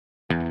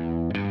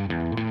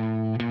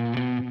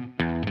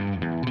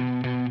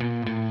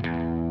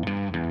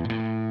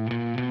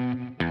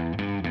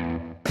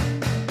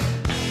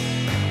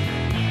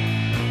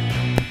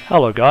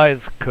Hello guys,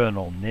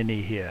 Colonel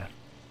Ninny here.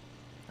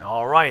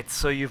 Alright,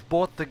 so you've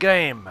bought the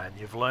game and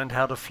you've learned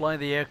how to fly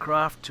the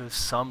aircraft to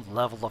some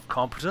level of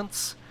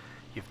competence.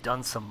 You've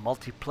done some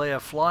multiplayer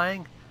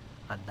flying,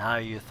 and now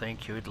you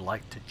think you'd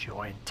like to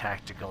join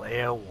Tactical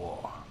Air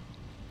War.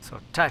 So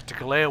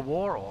Tactical Air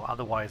War, or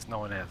otherwise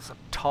known as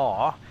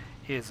TAW,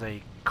 is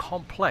a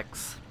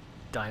complex,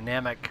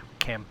 dynamic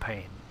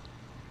campaign.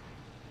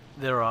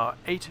 There are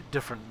 8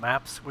 different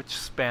maps which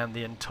span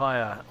the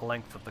entire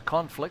length of the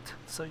conflict,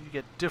 so you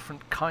get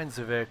different kinds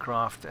of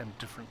aircraft and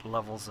different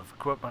levels of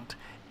equipment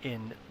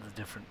in the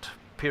different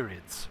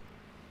periods.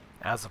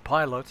 As a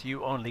pilot,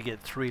 you only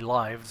get 3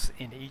 lives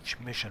in each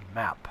mission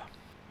map.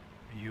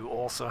 You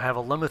also have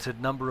a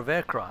limited number of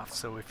aircraft,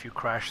 so if you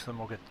crash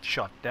them or get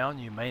shot down,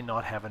 you may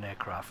not have an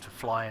aircraft to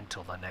fly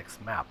until the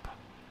next map.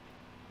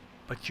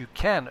 But you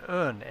can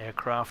earn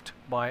aircraft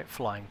by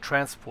flying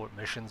transport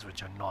missions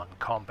which are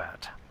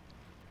non-combat.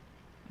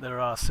 There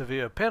are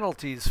severe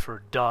penalties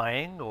for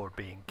dying or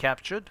being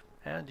captured,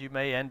 and you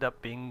may end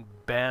up being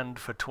banned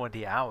for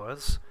 20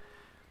 hours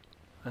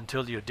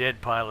until your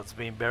dead pilot's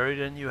been buried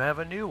and you have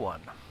a new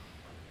one.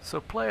 So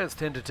players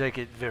tend to take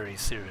it very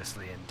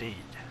seriously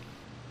indeed.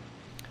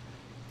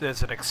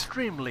 There's an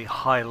extremely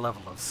high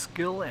level of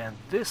skill, and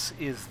this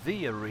is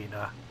the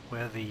arena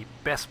where the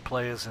best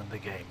players in the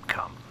game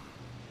come.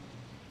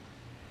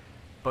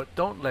 But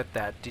don't let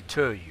that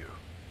deter you.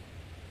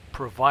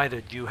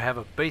 Provided you have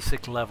a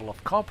basic level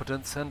of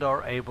competence and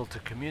are able to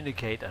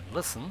communicate and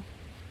listen,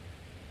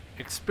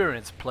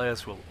 experienced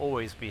players will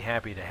always be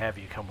happy to have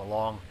you come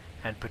along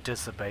and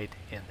participate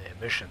in their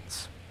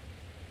missions.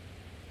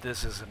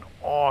 This is an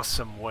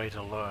awesome way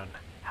to learn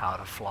how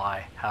to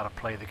fly, how to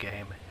play the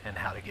game, and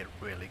how to get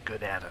really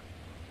good at it.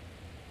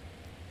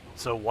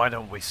 So why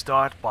don't we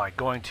start by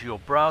going to your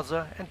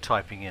browser and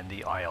typing in the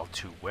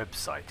IL-2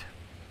 website.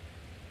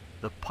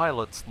 The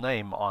pilot's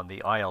name on the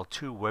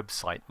IL-2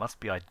 website must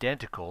be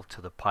identical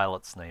to the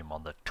pilot's name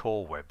on the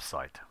TAW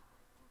website.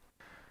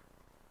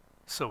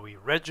 So we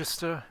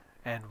register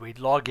and we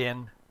log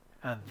in,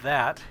 and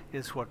that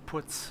is what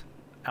puts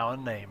our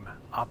name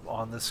up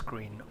on the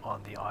screen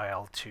on the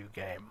IL-2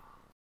 game.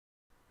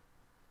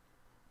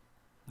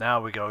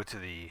 Now we go to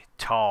the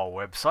TAW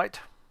website,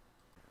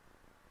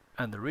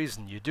 and the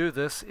reason you do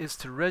this is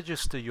to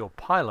register your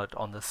pilot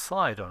on the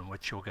side on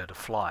which you're going to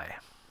fly.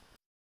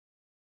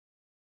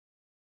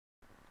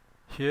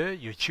 Here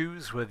you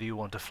choose whether you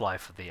want to fly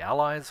for the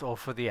Allies or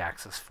for the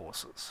Axis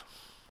forces.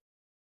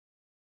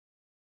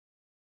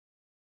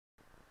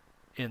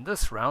 In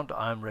this round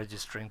I'm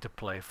registering to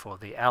play for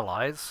the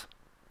Allies,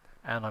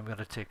 and I'm going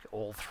to tick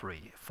all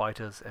 3: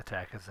 fighters,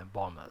 attackers and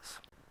bombers.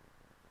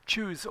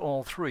 Choose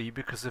all 3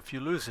 because if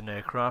you lose an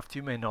aircraft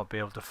you may not be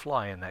able to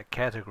fly in that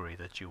category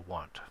that you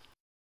want.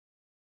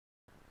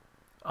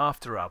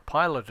 After our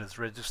pilot is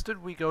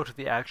registered, we go to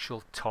the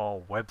actual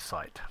TAW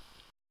website.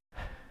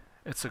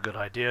 It's a good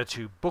idea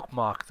to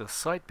bookmark this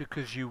site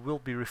because you will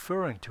be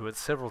referring to it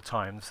several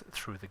times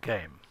through the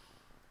game.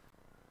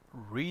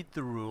 Read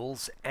the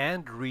rules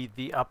and read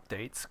the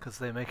updates because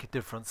they make a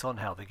difference on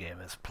how the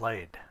game is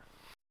played.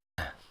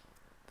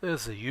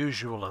 There's a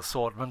usual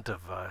assortment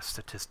of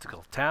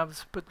statistical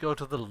tabs, but go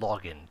to the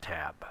Login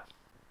tab.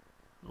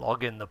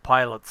 Log in the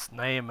pilot's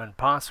name and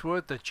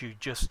password that you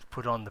just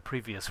put on the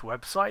previous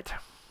website,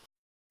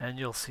 and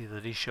you'll see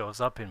that he shows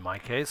up, in my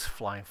case,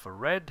 flying for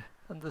Red,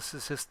 and this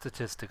is his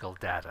statistical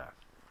data.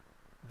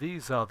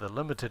 These are the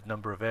limited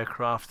number of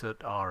aircraft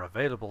that are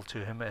available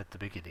to him at the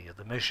beginning of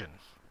the mission.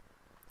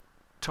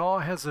 TAW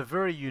has a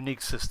very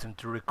unique system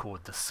to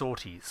record the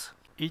sorties.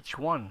 Each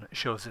one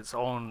shows its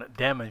own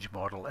damage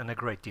model in a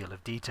great deal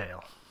of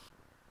detail.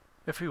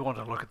 If we want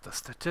to look at the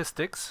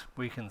statistics,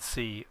 we can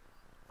see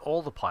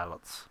all the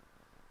pilots.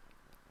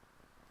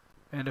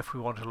 And if we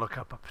want to look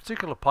up a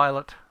particular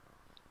pilot,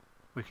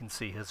 we can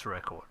see his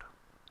record.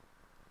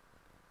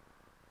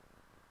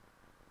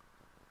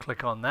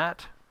 Click on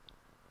that,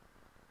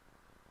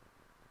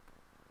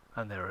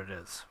 and there it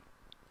is.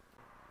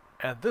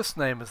 And this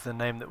name is the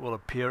name that will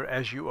appear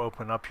as you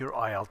open up your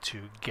IL-2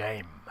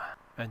 game.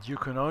 And you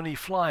can only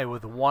fly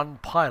with 1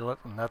 pilot,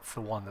 and that's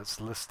the one that's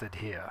listed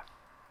here.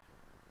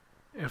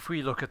 If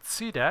we look at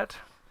CDAT,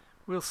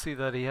 we'll see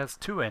that he has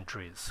 2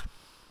 entries.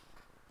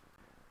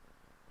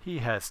 He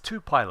has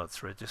 2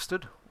 pilots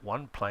registered,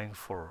 one playing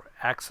for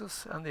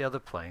Axis and the other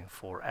playing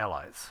for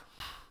Allies.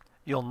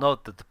 You'll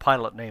note that the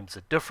pilot names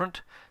are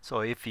different, so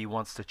if he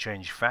wants to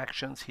change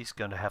factions, he's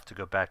going to have to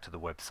go back to the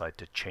website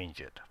to change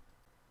it.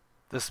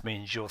 This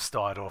means you'll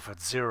start off at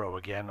 0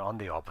 again on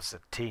the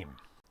opposite team.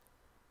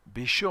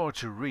 Be sure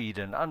to read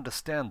and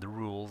understand the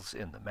rules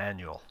in the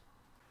manual.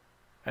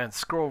 And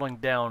scrolling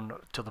down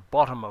to the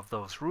bottom of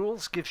those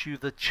rules gives you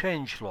the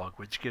changelog,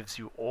 which gives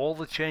you all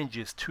the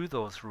changes to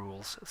those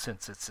rules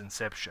since its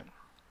inception.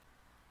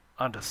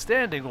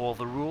 Understanding all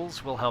the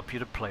rules will help you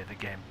to play the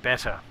game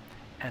better,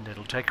 and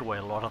it'll take away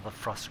a lot of the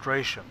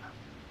frustration.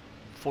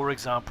 For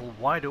example,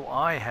 why do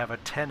I have a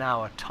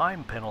 10-hour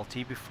time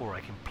penalty before I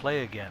can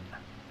play again?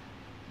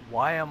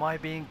 Why am I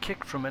being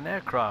kicked from an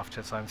aircraft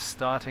as I'm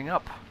starting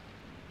up?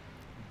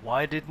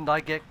 Why didn't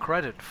I get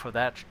credit for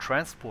that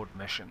transport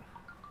mission?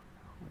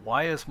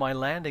 Why is my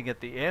landing at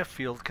the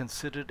airfield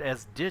considered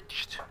as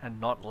ditched and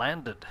not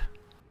landed?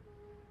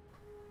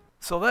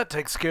 So that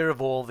takes care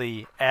of all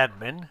the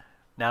admin.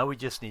 Now we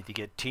just need to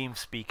get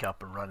TeamSpeak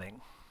up and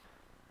running.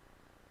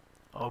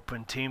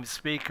 Open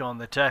TeamSpeak on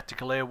the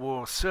Tactical Air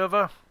War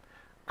server.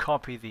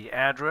 Copy the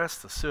address,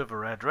 the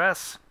server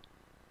address.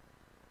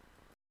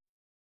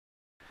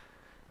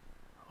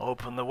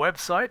 Open the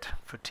website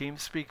for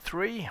TeamSpeak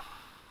 3.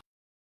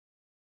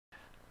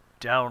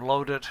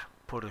 Download it.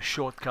 Put a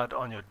shortcut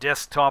on your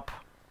desktop.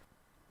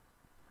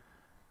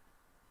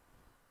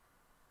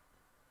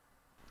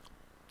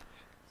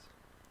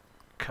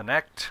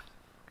 Connect.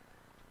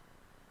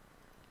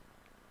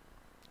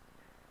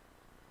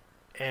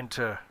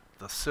 Enter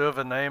the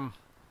server name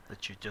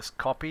that you just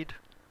copied.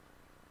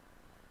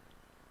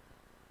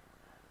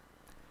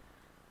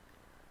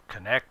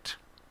 Connect.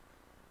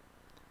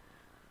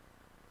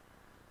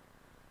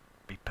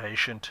 Be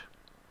patient.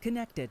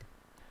 Connected.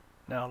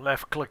 Now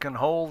left click and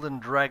hold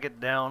and drag it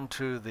down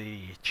to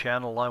the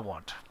channel I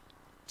want.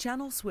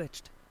 Channel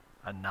switched.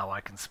 And now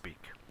I can speak.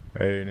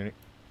 Hey, Ninny.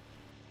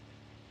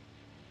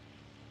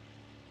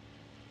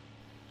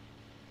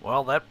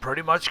 Well, that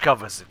pretty much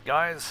covers it,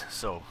 guys.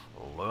 So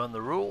learn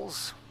the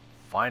rules,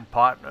 find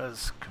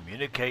partners,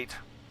 communicate,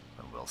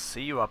 and we'll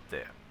see you up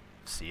there.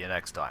 See you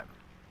next time.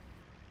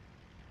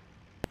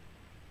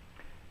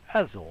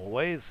 As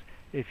always,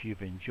 if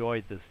you've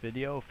enjoyed this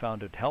video,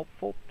 found it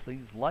helpful,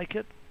 please like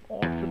it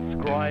or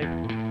subscribe.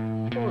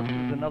 Or if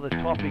there's another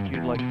topic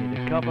you'd like me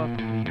to cover,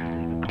 please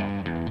leave a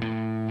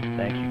comment.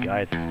 Thank you,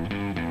 guys.